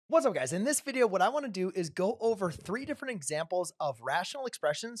What's up, guys? In this video, what I want to do is go over 3 different examples of rational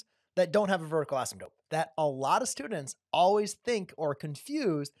expressions that don't have a vertical asymptote that a lot of students always think or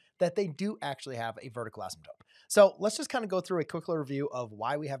confuse that they do actually have a vertical asymptote. So let's just kind of go through a quick little review of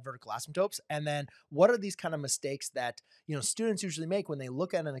why we have vertical asymptotes, and then what are these kind of mistakes that students usually make when they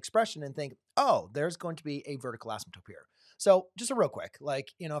look at an expression and think, oh, there's going to be a vertical asymptote here. So just a real quick,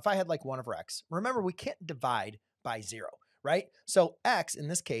 if I had like 1 over x, remember we can't divide by 0. Right? So x in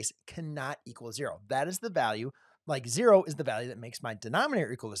this case cannot equal 0. That is the value, like 0 is the value that makes my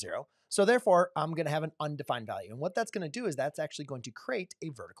denominator equal to 0. So therefore, I'm going to have an undefined value. And what that's going to do is that's actually going to create a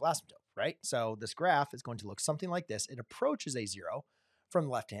vertical asymptote, right? So this graph is going to look something like this. It approaches a 0 from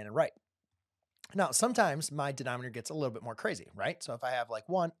left hand and right. Now, sometimes my denominator gets a little bit more crazy, right? So if I have like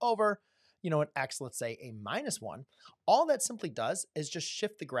 1 over, an x, let's say a minus 1, all that simply does is just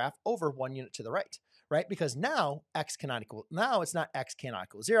shift the graph over 1 unit to the right. Right? Because now x cannot equal, now it's not x cannot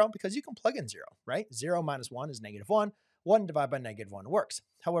equal 0 because you can plug in 0, right? 0 minus 1 is negative 1. 1 divided by negative 1 works.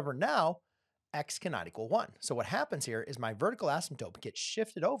 However, now x cannot equal 1. So what happens here is my vertical asymptote gets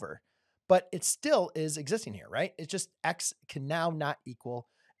shifted over, but it still is existing here, right? It's just x can now not equal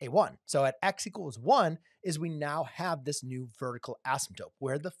a 1. So at x equals 1 is we now have this new vertical asymptote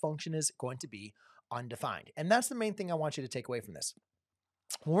where the function is going to be undefined. And that's the main thing I want you to take away from this.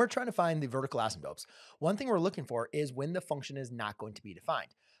 When we're trying to find the vertical asymptotes, one thing we're looking for is when the function is not going to be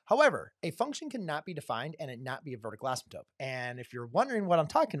defined. However, a function cannot be defined and it not be a vertical asymptote. And if you're wondering what I'm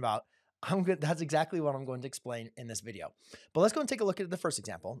talking about, that's exactly what I'm going to explain in this video. But let's go and take a look at the first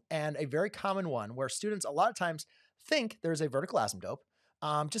example, and a very common one where students a lot of times think there's a vertical asymptote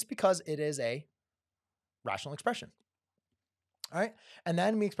just because it is a rational expression. All right, and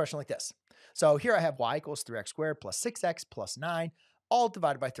then we expression like this. So here I have y equals 3x squared plus 6x plus 9, all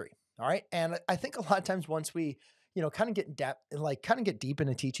divided by 3. All right. And I think a lot of times once we, kind of get deep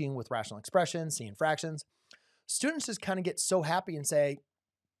into teaching with rational expressions, seeing fractions, students just kind of get so happy and say,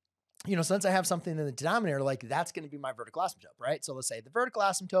 since I have something in the denominator, like that's going to be my vertical asymptote, right? So let's say the vertical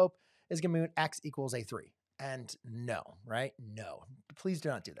asymptote is going to be when x equals a 3. And no, right? No, please do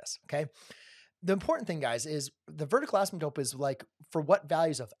not do this. Okay. The important thing, guys, is the vertical asymptote is like for what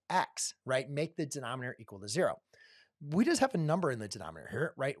values of x, right, make the denominator equal to 0. We just have a number in the denominator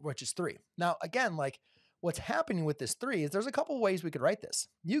here, right, which is 3. Now, again, what's happening with this 3 is there's a couple ways we could write this.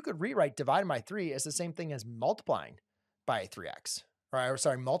 You could rewrite dividing by 3 as the same thing as multiplying by 3x,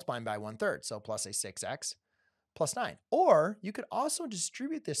 multiplying by 1/3, so plus a 6x plus 9. Or you could also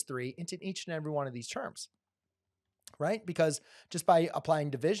distribute this 3 into each and every one of these terms, right? Because just by applying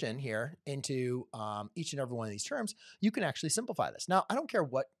division here into each and every one of these terms, you can actually simplify this. Now, I don't care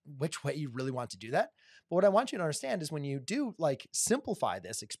which way you really want to do that, but what I want you to understand is when you do simplify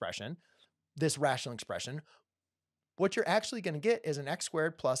this expression, this rational expression, what you're actually going to get is an x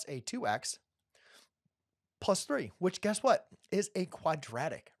squared plus a 2x plus 3, which guess what? Is a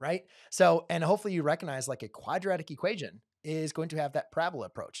quadratic, right? So, and hopefully you recognize a quadratic equation is going to have that parabola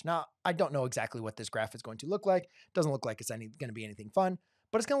approach. Now, I don't know exactly what this graph is going to look like. It doesn't look like it's going to be anything fun,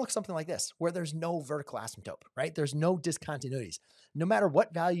 but it's going to look something like this, where there's no vertical asymptote, right? There's no discontinuities. No matter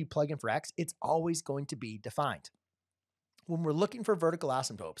what value you plug in for x, it's always going to be defined. When we're looking for vertical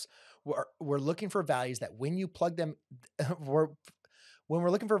asymptotes, we're looking for values that when you plug them, when we're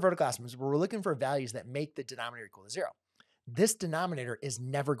looking for vertical asymptotes, we're looking for values that make the denominator equal to 0. This denominator is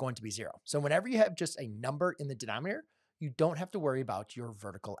never going to be 0. So whenever you have just a number in the denominator, you don't have to worry about your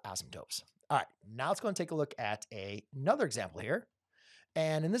vertical asymptotes. All right, now let's go and take a look at another example here.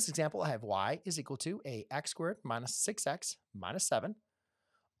 And in this example, I have y is equal to a x squared minus 6x minus 7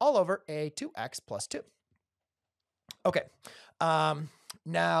 all over a 2x plus 2. Okay,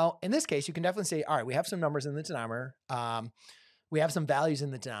 now in this case, you can definitely say, all right, we have some numbers in the denominator. We have some values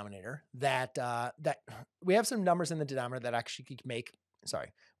in the denominator that we have some numbers in the denominator that actually make,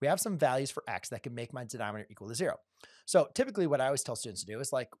 we have some values for x that can make my denominator equal to 0. So typically what I always tell students to do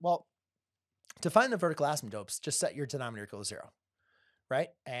is to find the vertical asymptotes, just set your denominator equal to 0, right?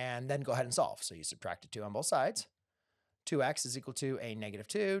 And then go ahead and solve. So you subtract a 2 on both sides. 2x is equal to a negative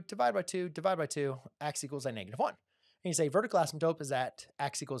 2, divide by 2, x equals a negative 1. And you say vertical asymptote is that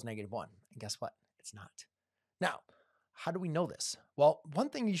x equals negative 1. And guess what? It's not. Now, how do we know this? Well, one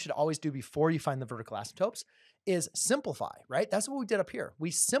thing you should always do before you find the vertical asymptotes is simplify, right? That's what we did up here. We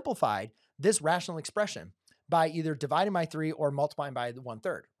simplified this rational expression by either dividing by 3 or multiplying by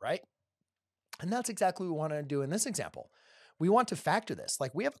 1/3, right? And that's exactly what we want to do in this example. We want to factor this.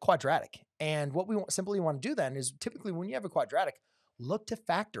 We have a quadratic, and what we simply want to do then is typically when you have a quadratic, look to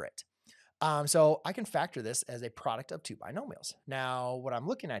factor it. So I can factor this as a product of 2 binomials. Now, what I'm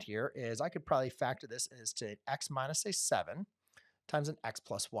looking at here is I could probably factor this as to x minus a 7 times an x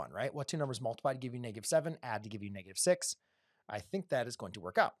plus 1, right? What two numbers multiply to give you -7, add to give you -6? I think that is going to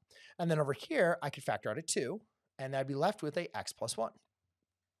work out. And then over here, I could factor out a 2, and I'd be left with a x plus 1.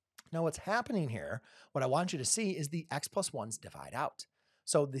 Now what's happening here, what I want you to see is the x plus 1s divide out.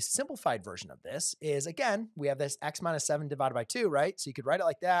 So the simplified version of this is, again, we have this x minus 7 divided by 2, right? So you could write it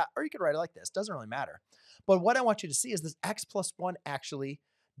like that, or you could write it like this. Doesn't really matter. But what I want you to see is this x plus 1 actually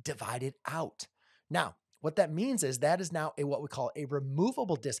divided out. Now, what that means is that is now what we call a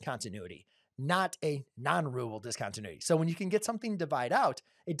removable discontinuity, not a non-removable discontinuity. So when you can get something divide out,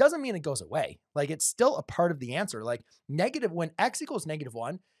 it doesn't mean it goes away. Like, it's still a part of the answer. Like, when x equals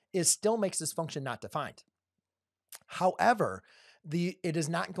 -1, it still makes this function not defined. However, it is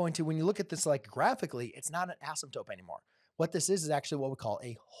not going to, when you look at this like graphically, it's not an asymptote anymore. What this is actually what we call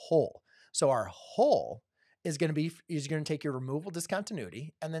a whole. So our whole is going to take your removable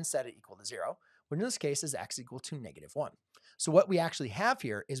discontinuity and then set it equal to 0, which in this case is x equal to -1. So what we actually have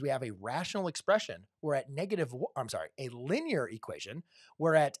here is we have a rational expression where at a linear equation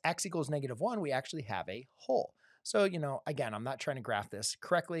where at x equals -1, we actually have a whole. So, again, I'm not trying to graph this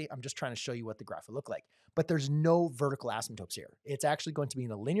correctly. I'm just trying to show you what the graph would look like. But there's no vertical asymptotes here. It's actually going to be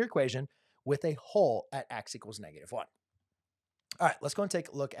in a linear equation with a whole at x equals -1. All right, let's go and take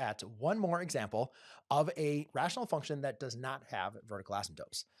a look at one more example of a rational function that does not have vertical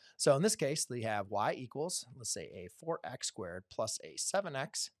asymptotes. So in this case, we have y equals, let's say, a 4x squared plus a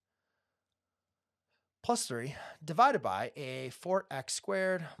 7x plus 3 divided by a 4x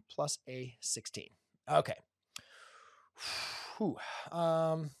squared plus a 16. Okay.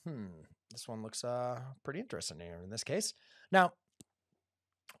 This one looks pretty interesting here in this case. Now,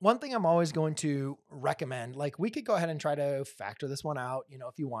 one thing I'm always going to recommend, like, we could go ahead and try to factor this one out,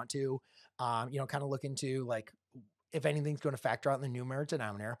 if you want to, kind of look into like if anything's going to factor out in the numerator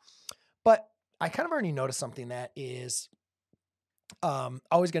denominator. But I kind of already noticed something that is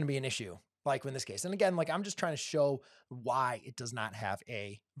always going to be an issue, like in this case. And again, like, I'm just trying to show why it does not have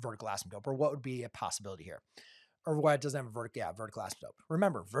a vertical asymptote, or what would be a possibility here. Or why it doesn't have a vertical asymptote.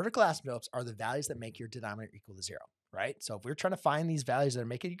 Remember, vertical asymptotes are the values that make your denominator equal to 0, right? So if we're trying to find these values that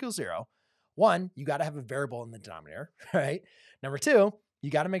make it equal to 0, one, you got to have a variable in the denominator, right? Number two, you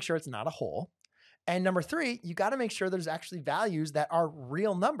got to make sure it's not a whole. And number three, you got to make sure there's actually values that are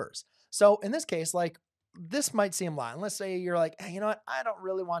real numbers. So in this case, like, this might seem lying. Let's say you're like, hey, you know what? I don't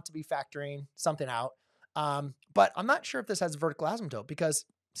really want to be factoring something out. But I'm not sure if this has a vertical asymptote, because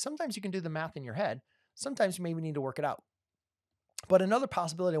sometimes you can do the math in your head. Sometimes you maybe need to work it out. But another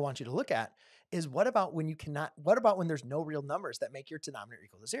possibility I want you to look at is what about when there's no real numbers that make your denominator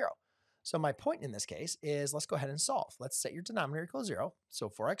equal to 0? So my point in this case is, let's go ahead and solve. Let's set your denominator equal to 0. So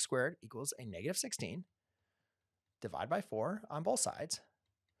 4x squared equals a -16. Divide by 4 on both sides.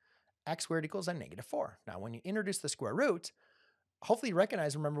 X squared equals a -4. Now, when you introduce the square root, hopefully you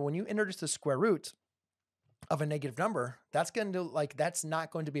recognize, remember, when you introduce the square root of a negative number, that's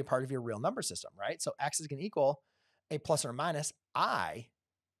not going to be a part of your real number system, right? So x is going to equal a plus or minus I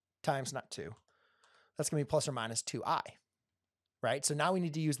times not 2. That's going to be plus or minus 2i, right? So now we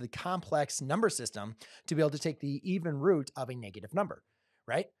need to use the complex number system to be able to take the even root of a negative number,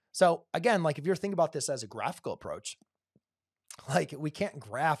 right? So again, like, if you're thinking about this as a graphical approach, like, we can't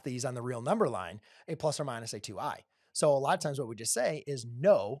graph these on the real number line, a plus or minus a 2i. So a lot of times what we just say is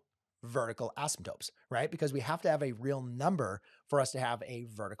no vertical asymptotes, right? Because we have to have a real number for us to have a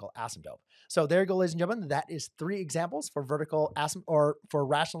vertical asymptote. So there you go, ladies and gentlemen. That is 3 examples for for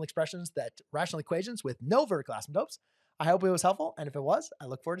rational equations with no vertical asymptotes. I hope it was helpful. And if it was, I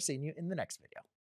look forward to seeing you in the next video.